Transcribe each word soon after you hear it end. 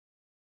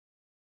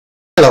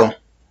Hello,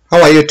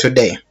 how are you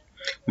today?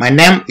 My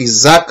name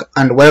is Zach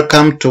and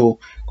welcome to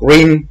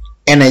Green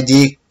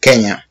Energy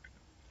Kenya.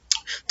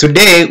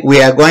 Today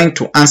we are going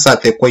to answer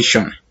the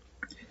question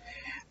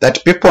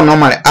that people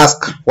normally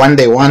ask when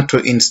they want to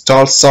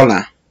install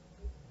solar.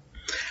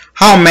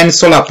 How many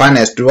solar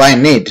panels do I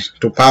need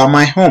to power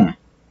my home?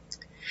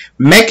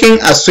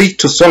 Making a switch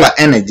to solar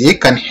energy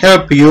can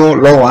help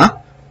you lower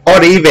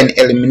or even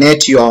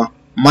eliminate your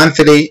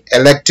monthly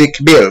electric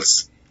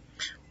bills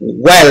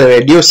while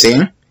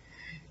reducing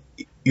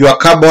your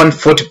carbon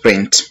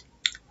footprint.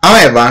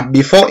 However,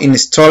 before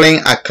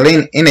installing a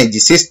clean energy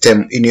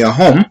system in your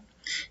home,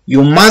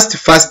 you must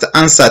first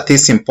answer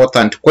this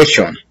important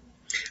question.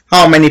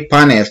 How many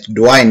panels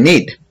do I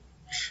need?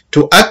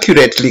 To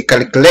accurately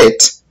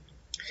calculate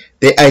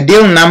the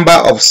ideal number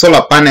of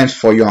solar panels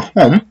for your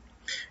home,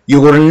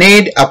 you will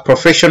need a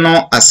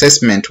professional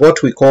assessment,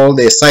 what we call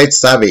the site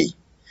survey.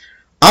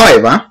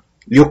 However,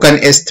 you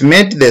can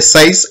estimate the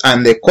size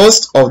and the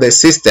cost of the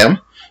system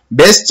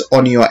based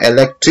on your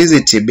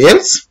electricity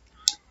bills,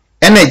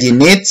 energy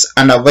needs,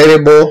 and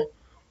available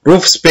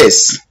roof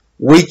space,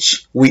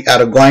 which we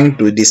are going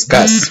to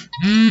discuss.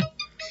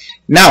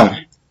 Now,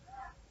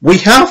 we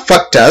have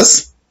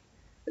factors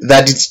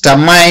that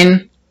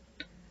determine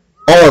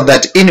or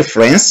that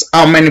influence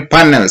how many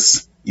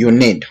panels you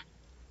need.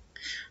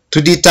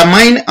 To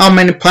determine how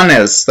many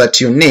panels that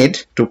you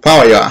need to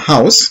power your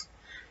house,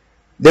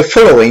 the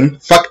following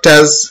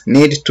factors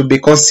need to be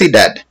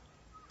considered.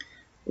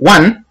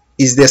 1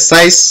 is the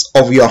size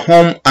of your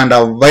home and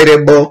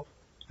available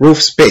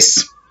roof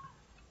space.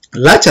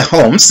 Larger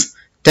homes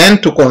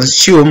tend to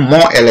consume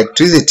more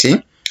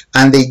electricity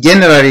and they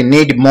generally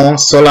need more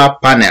solar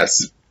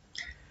panels.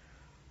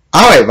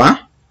 However,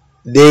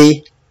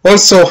 they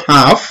also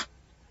have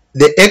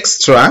the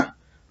extra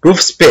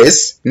roof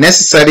space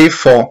necessary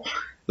for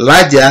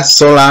larger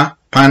solar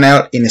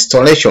panel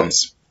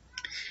installations.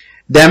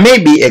 There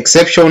may be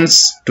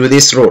exceptions to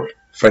this rule.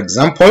 For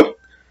example,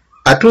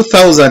 a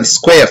 2,000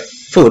 square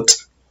foot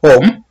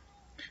home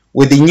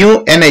with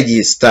new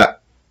Energy Star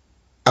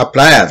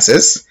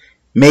appliances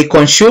may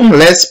consume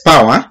less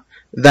power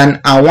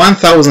than a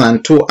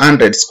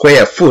 1,200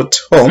 square foot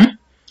home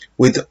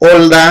with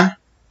older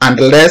and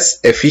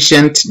less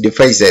efficient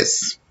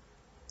devices.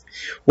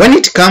 When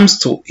it comes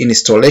to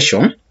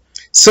installation,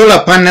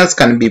 solar panels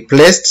can be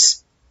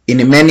placed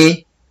in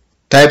many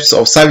types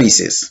of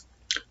services.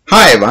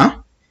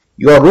 However,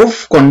 your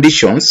roof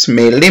conditions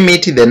may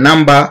limit the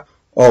number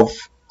of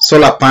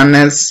solar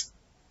panels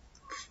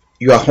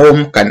your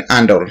home can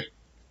handle.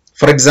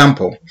 For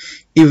example,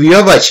 if you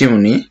have a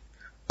chimney,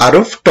 a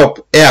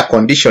rooftop air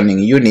conditioning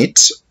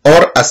unit,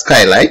 or a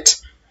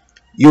skylight,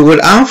 you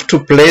will have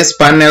to place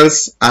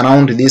panels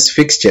around these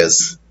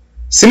fixtures.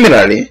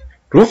 Similarly,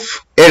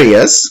 roof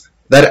areas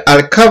that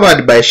are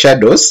covered by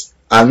shadows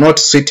are not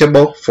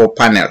suitable for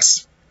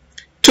panels.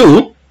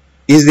 2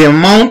 is the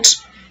amount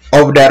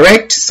of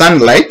direct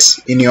sunlight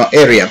in your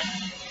area.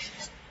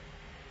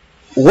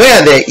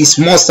 Where there is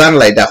more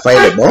sunlight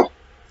available,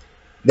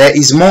 there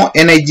is more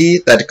energy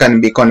that can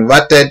be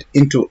converted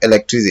into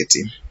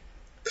electricity.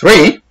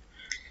 3,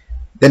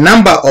 the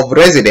number of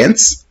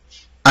residents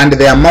and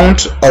the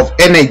amount of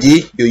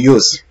energy you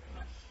use.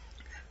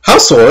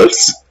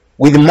 Households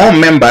with more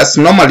members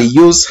normally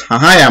use a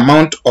high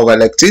amount of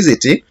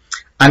electricity,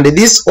 and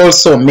this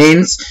also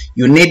means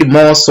you need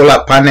more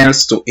solar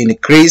panels to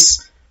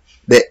increase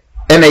the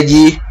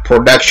energy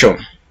production.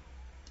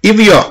 If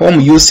your home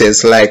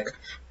uses like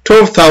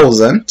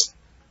 12,000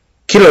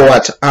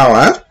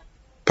 kilowatt-hours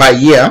per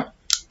year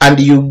and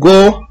you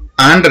go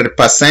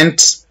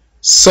 100%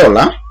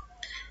 solar,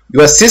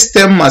 your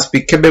system must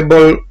be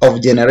capable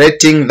of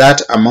generating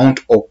that amount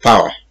of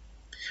power.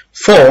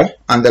 4,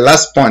 and the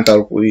last point I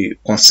will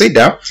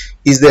consider,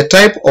 is the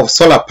type of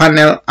solar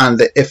panel and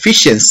the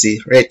efficiency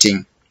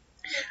rating.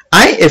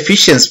 High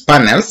efficiency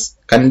panels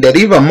can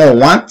deliver more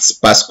watts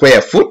per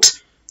square foot,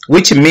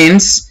 which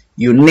means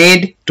you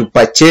need to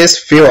purchase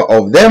fewer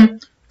of them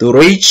to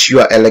reach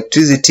your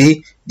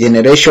electricity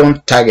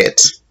generation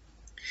target.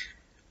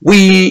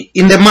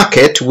 In the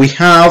market, we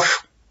have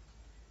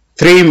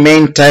 3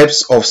 main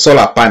types of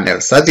solar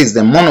panels. That is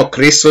the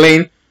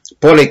monocrystalline,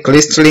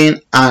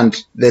 polycrystalline, and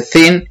the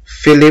thin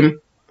film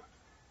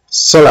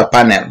solar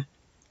panel.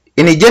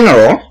 In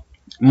general,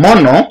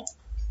 mono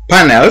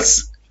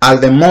panels are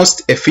the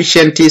most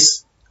efficient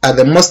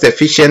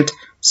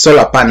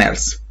solar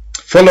panels,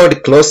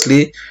 followed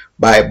closely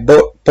by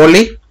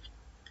poly,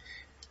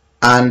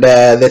 and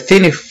the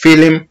thin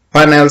film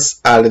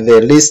panels are the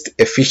least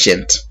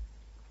efficient.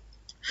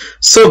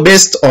 So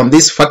based on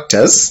these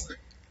factors,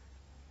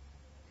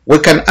 we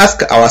can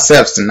ask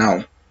ourselves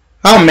now,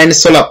 how many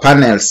solar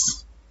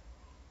panels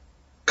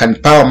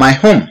can power my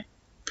home?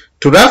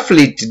 To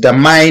roughly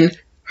determine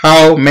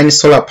how many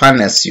solar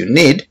panels you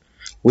need,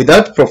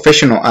 without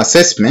professional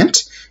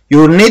assessment, you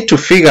will need to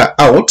figure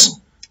out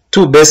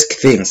 2 basic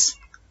things: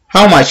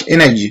 how much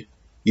energy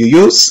you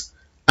use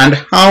and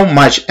how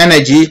much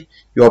energy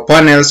your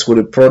panels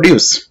will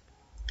produce.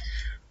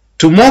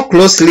 To more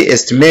closely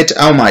estimate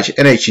how much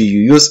energy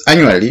you use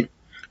annually,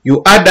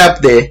 You add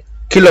up the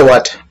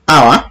kilowatt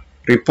hour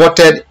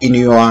reported in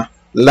your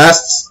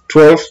last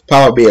 12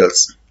 power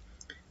bills.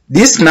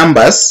 These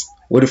numbers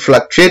will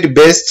fluctuate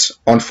based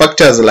on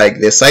factors like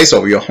the size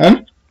of your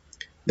home,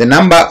 the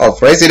number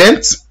of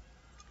residents,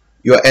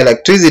 your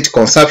electricity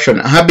consumption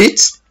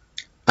habits,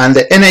 and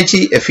the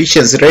energy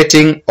efficiency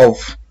rating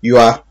of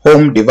your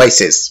home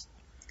devices.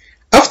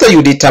 After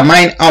you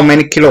determine how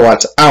many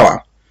kilowatt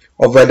hour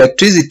of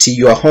electricity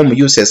your home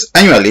uses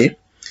annually,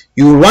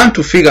 you will want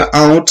to figure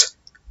out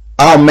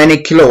how many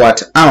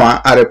kilowatt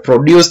hour are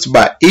produced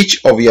by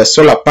each of your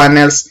solar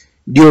panels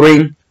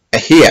during a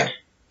year.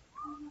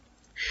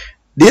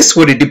 This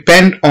will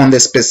depend on the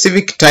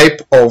specific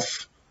type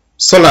of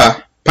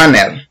solar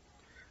panel,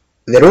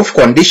 the roof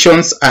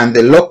conditions, and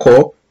the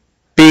local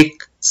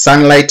peak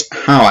sunlight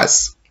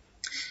hours.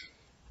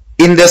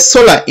 In the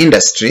solar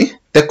industry,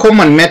 the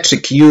common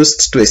metric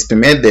used to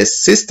estimate the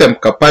system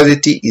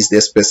capacity is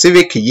the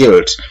specific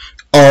yield,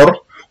 or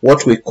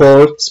what we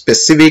call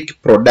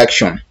specific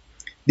production.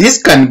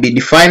 This can be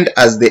defined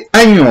as the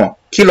annual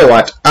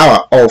kilowatt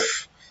hour of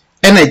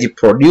energy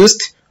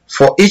produced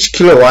for each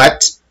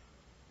kilowatt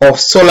of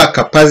solar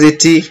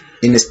capacity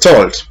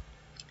installed.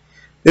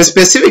 The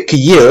specific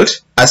yield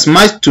has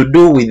much to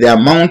do with the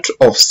amount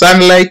of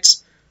sunlight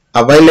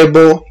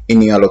available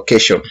in your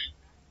location.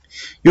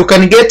 You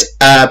can get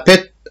a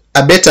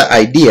better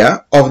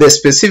idea of the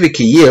specific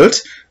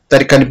yield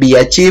that can be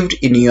achieved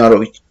in your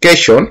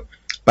location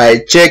by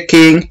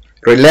checking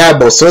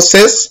reliable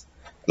sources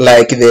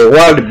like the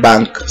World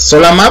Bank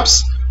Solar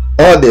Maps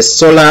or the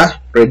Solar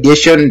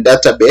Radiation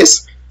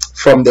Database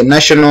from the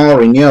National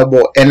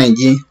Renewable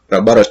Energy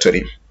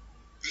Laboratory.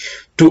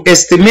 To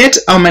estimate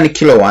how many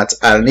kilowatts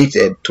are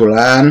needed to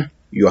run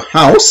your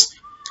house,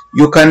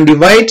 you can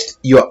divide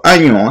your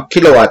annual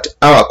kilowatt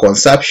hour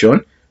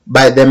consumption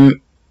by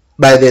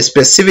the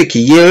specific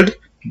yield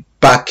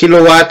per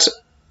kilowatt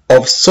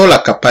of solar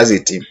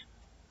capacity.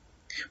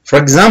 For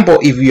example,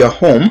 if your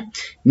home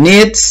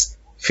needs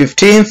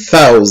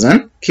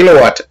 15,000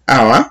 kilowatt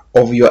hour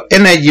of your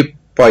energy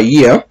per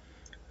year,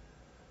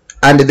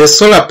 and the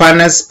solar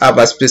panels have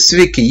a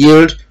specific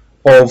yield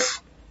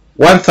of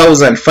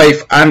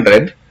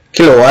 1,500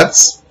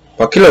 kilowatts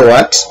per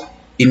kilowatt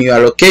in your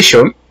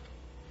location,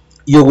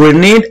 you will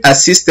need a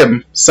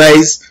system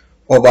size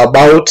of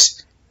about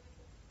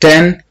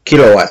 10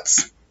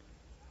 kilowatts.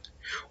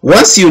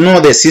 Once you know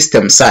the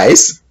system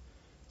size,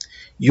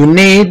 you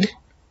need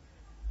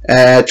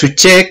to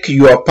check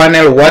your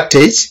panel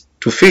wattage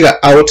to figure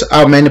out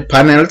how many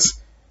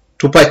panels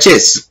to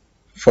purchase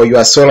for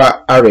your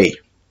solar array.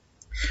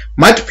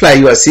 Multiply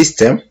your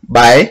system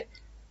by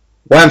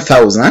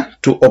 1000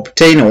 to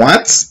obtain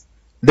watts.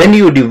 Then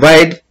you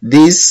divide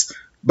this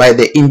by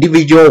the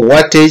individual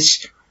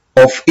wattage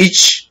of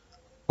each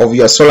of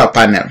your solar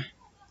panel.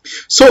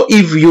 So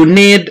if you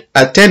need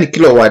a 10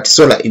 kilowatt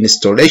solar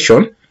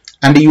installation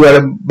and you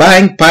are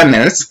buying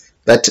panels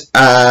that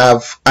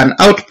have an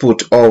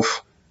output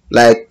of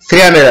like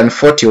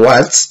 340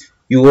 watts,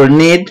 you will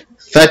need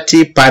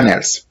 30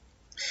 panels.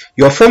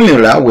 Your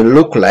formula will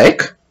look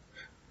like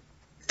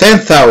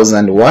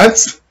 10,000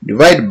 watts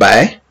divided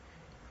by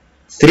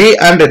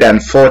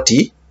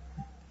 340,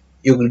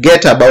 you will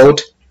get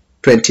about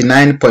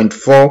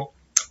 29.4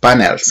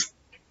 panels.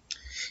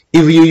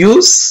 If you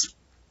use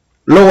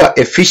lower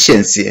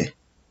efficiency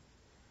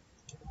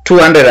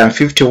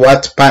 250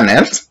 watt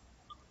panels,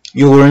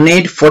 you will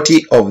need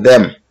 40 of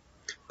them.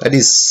 That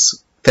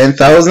is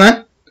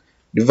 10,000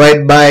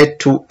 divided by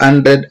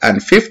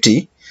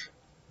 250,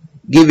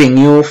 giving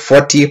you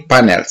 40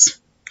 panels.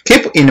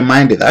 Keep in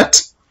mind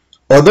that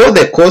although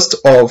the cost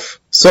of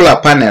solar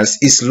panels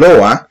is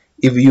lower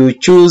if you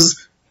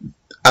choose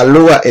a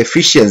lower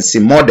efficiency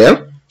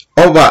model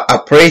over a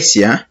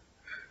pricier,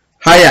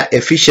 higher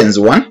efficiency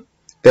one,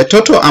 the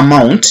total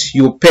amount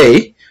you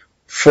pay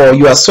for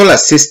your solar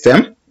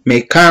system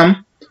may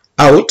come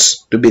out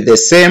to be the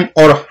same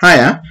or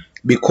higher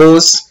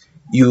because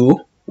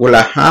you will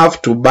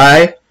have to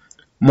buy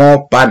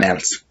more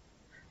panels.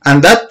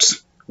 And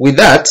with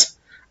that,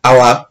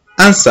 our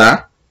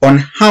answer on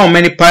how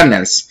many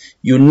panels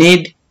you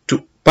need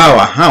to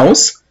power a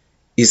house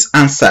is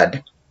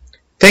answered.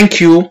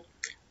 Thank you,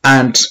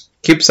 and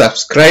keep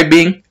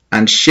subscribing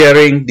and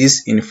sharing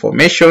this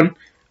information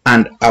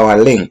and our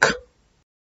link.